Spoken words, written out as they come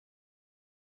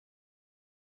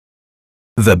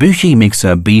The Biüchi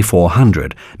mixer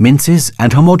B-400 minces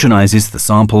and homogenizes the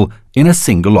sample in a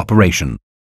single operation.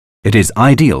 It is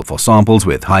ideal for samples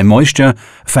with high moisture,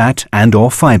 fat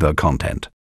and/or fiber content.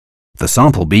 The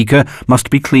sample beaker must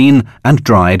be clean and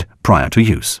dried prior to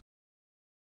use.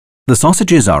 The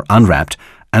sausages are unwrapped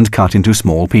and cut into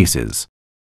small pieces.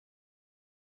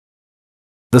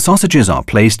 The sausages are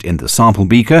placed in the sample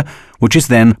beaker, which is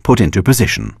then put into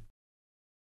position.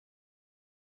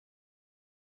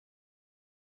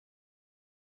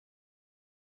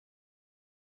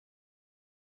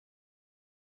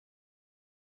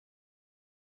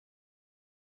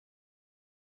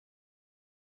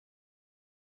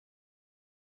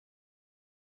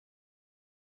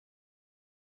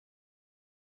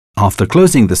 After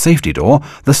closing the safety door,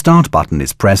 the start button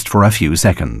is pressed for a few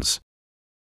seconds.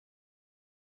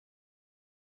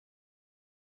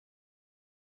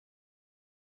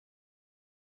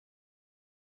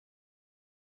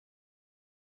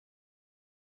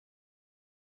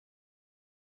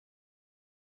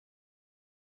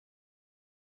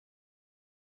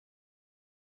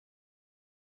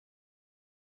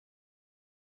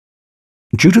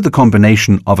 Due to the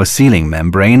combination of a sealing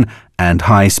membrane and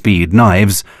high-speed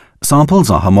knives, samples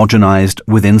are homogenized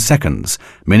within seconds,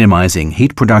 minimizing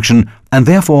heat production and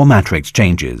therefore matrix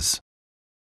changes.